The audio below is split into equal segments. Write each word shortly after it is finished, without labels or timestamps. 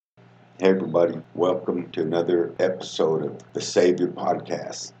Hey everybody, welcome to another episode of the Savior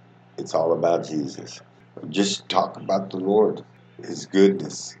Podcast. It's all about Jesus. Just talk about the Lord, His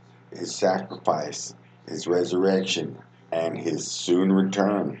goodness, His sacrifice, His resurrection, and His soon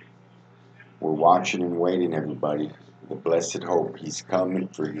return. We're watching and waiting, everybody. The blessed hope. He's coming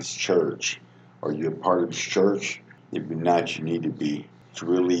for His church. Are you a part of His church? If you're not, you need to be. It's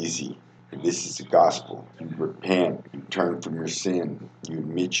real easy. This is the gospel. You repent. You turn from your sin. You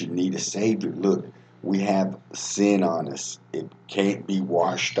admit you need a Savior. Look, we have sin on us. It can't be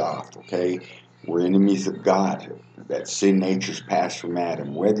washed off, okay? We're enemies of God. That sin nature's passed from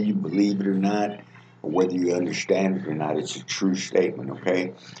Adam. Whether you believe it or not, or whether you understand it or not, it's a true statement,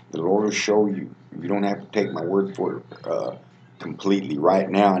 okay? The Lord will show you. You don't have to take my word for it completely. Right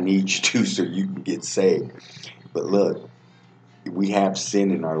now, I need you to so you can get saved. But look, we have sin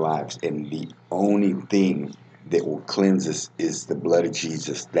in our lives, and the only thing that will cleanse us is the blood of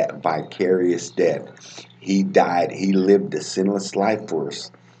Jesus, that vicarious death. He died, He lived a sinless life for us,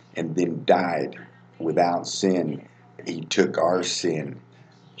 and then died without sin. He took our sin,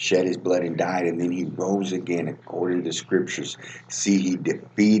 shed His blood and died, and then He rose again according to the Scriptures. See, He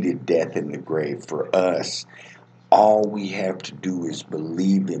defeated death in the grave for us. All we have to do is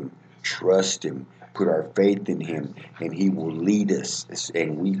believe Him, trust Him, put our faith in Him, and He will lead us,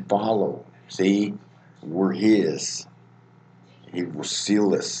 and we follow. See, we're His. He will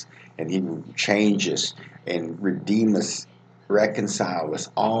seal us, and He will change us, and redeem us, reconcile us,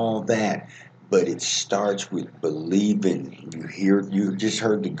 all that. But it starts with believing. You just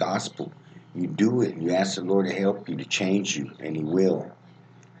heard the gospel. You do it. You ask the Lord to help you, to change you, and He will.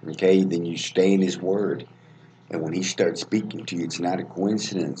 Okay, then you stay in His word. And when He starts speaking to you, it's not a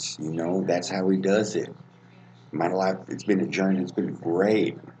coincidence, that's how He does it. My life, it's been a journey, it's been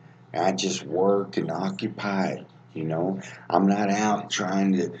great. I just work and occupy, I'm not out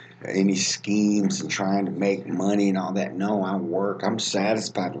trying to, any schemes and trying to make money and all that. No, I work. I'm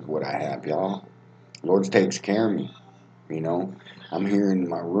satisfied with what I have, y'all. The Lord takes care of me, I'm here in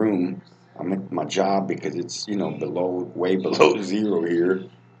my room. I'm at my job because it's, way below zero here.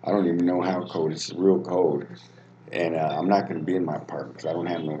 I don't even know how cold. It's real cold. And I'm not going to be in my apartment because I don't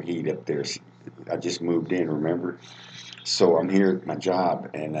have no heat up there. I just moved in, remember? So I'm here at my job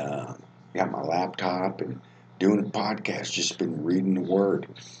and got my laptop and doing a podcast, just been reading the Word.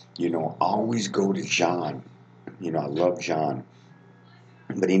 Always go to John. I love John.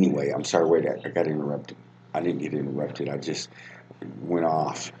 But anyway, I'm sorry, wait, I got interrupted. I didn't get interrupted. I just went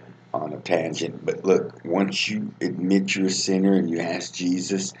off on a tangent. But look, once you admit you're a sinner and you ask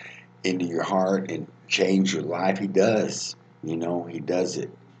Jesus into your heart and change your life, He does. He does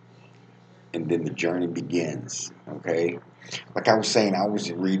it. And then the journey begins, okay? Like I was saying, I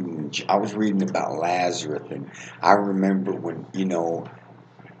was reading about Lazarus, and I remember when,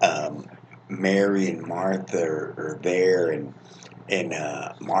 Mary and Martha are there, and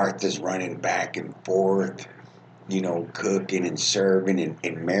Martha's running back and forth, cooking and serving,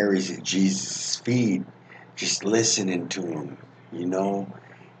 and Mary's at Jesus' feet, just listening to Him,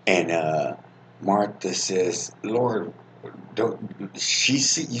 and Martha says, Lord, don't you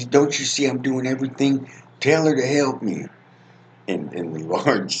see I'm doing everything? Tell her to help me. And the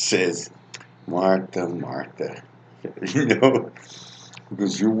Lord says, Martha, Martha,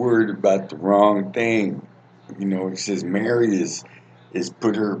 because you're worried about the wrong thing. It says Mary is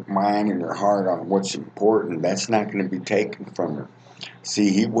put her mind and her heart on what's important. That's not going to be taken from her.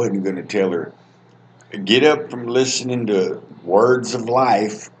 See, He wasn't going to tell her, get up from listening to words of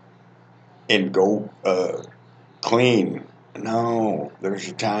life and go clean. No, there's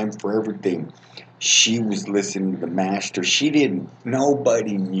a time for everything. She was listening to the Master.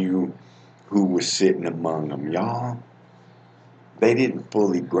 Nobody knew who was sitting among them, y'all. They didn't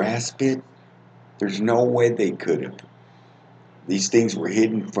fully grasp it. There's no way they could have. These things were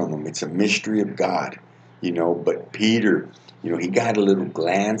hidden from them. It's a mystery of God, but Peter, he got a little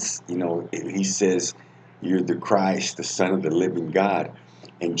glance, he says, you're the Christ, the Son of the living God.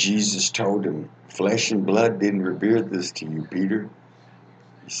 And Jesus told him, flesh and blood didn't reveal this to you, Peter.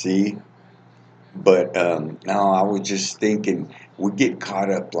 You see? But no, I was just thinking, we get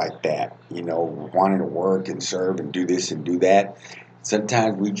caught up like that, wanting to work and serve and do this and do that.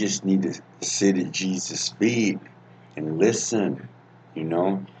 Sometimes we just need to sit at Jesus' feet and listen,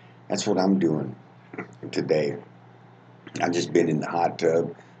 That's what I'm doing today. I've just been in the hot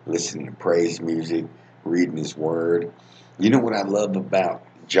tub, listening to praise music, reading His Word. You know what I love about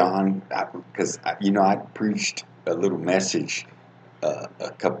John? Because, I preached a little message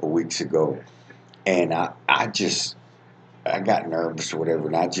a couple weeks ago, and I got nervous or whatever,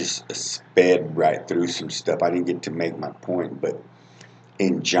 and I just sped right through some stuff. I didn't get to make my point, but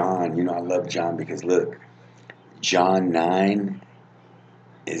in John, I love John because look, John 9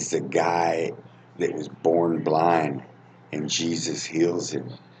 is the guy that was born blind and Jesus heals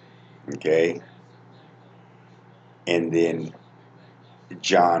him. Okay? And then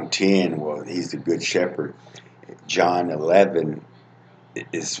John 10, well, he's the good shepherd. John 11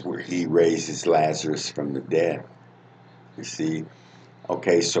 is where he raises Lazarus from the dead. You see?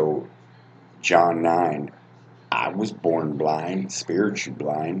 Okay, so John 9, I was born blind, spiritually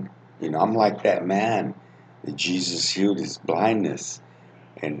blind. I'm like that man that Jesus healed his blindness.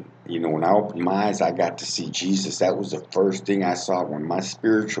 And, when I opened my eyes, I got to see Jesus. That was the first thing I saw. When my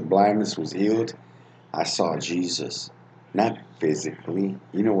spiritual blindness was healed, I saw Jesus. Not physically,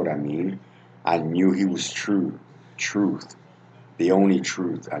 you know what I mean. I knew he was truth, the only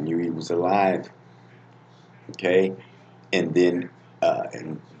truth. I knew he was alive. Okay? And then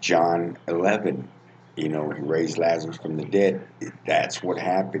in John 11, he raised Lazarus from the dead. That's what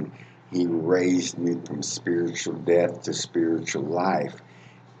happened. He raised me from spiritual death to spiritual life.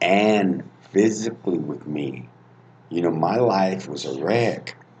 And physically with me. My life was a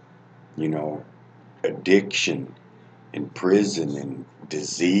wreck. Addiction and prison and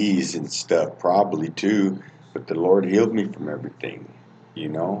disease and stuff probably too. But the Lord healed me from everything.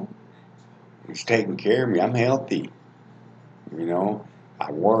 He's taking care of me. I'm healthy.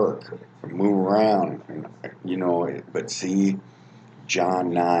 I work, I move around, but see,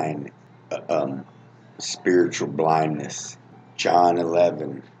 John 9, spiritual blindness. John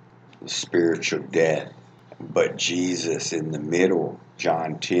 11, spiritual death. But Jesus in the middle,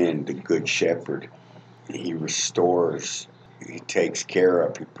 John 10, the good shepherd. He restores, he takes care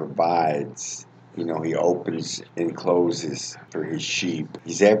of, he provides. He opens and closes for his sheep.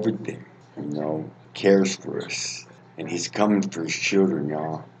 He's everything, cares for us. And he's coming for his children,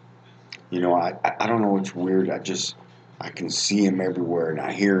 y'all. I don't know, it's weird. I can see him everywhere and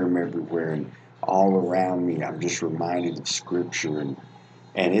I hear him everywhere and all around me. I'm just reminded of scripture and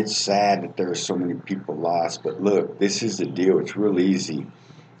it's sad that there are so many people lost. But look, this is the deal. It's real easy.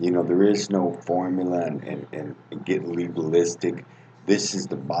 There is no formula and get legalistic. This is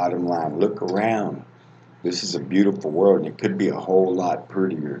the bottom line. Look around. This is a beautiful world and it could be a whole lot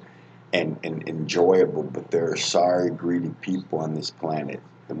prettier and enjoyable, but there are sorry, greedy people on this planet.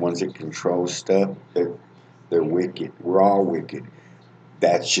 The ones that control stuff, they're wicked. We're all wicked.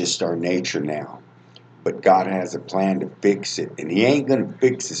 That's just our nature now. But God has a plan to fix it, and he ain't going to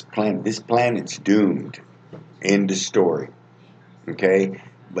fix this planet. This planet's doomed. End of story. Okay?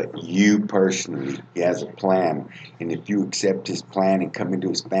 But you personally, he has a plan. And if you accept his plan and come into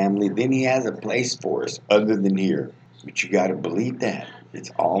his family, then he has a place for us other than here. But you got to believe that. It's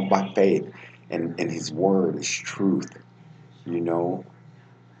all by faith. And his word is truth.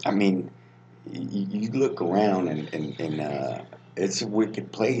 I mean, you look around and it's a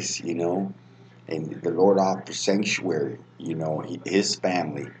wicked place, And the Lord offers sanctuary, his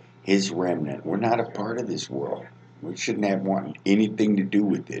family, his remnant. We're not a part of this world. We shouldn't have want anything to do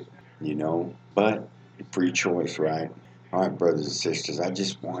with it, But free choice, right? All right, brothers and sisters, I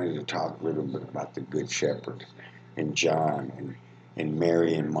just wanted to talk a little bit about the Good Shepherd and John and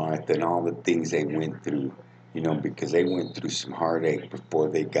Mary and Martha and all the things they went through, because they went through some heartache before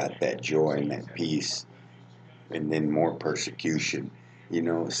they got that joy and that peace and then more persecution.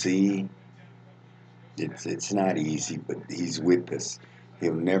 See, it's not easy, but he's with us.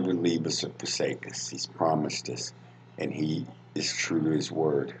 He'll never leave us or forsake us. He's promised us, and he is true to his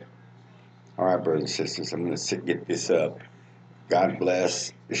word. All right, brothers and sisters, I'm going to get this up. God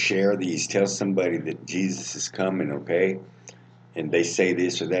bless. Share these. Tell somebody that Jesus is coming, okay? And they say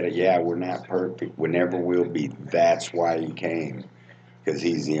this or that. Yeah, we're not perfect. We never will be. That's why he came, because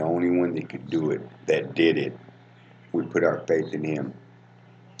he's the only one that could do it, that did it. We put our faith in him.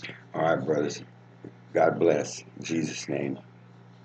 All right, brothers. God bless. In Jesus' name.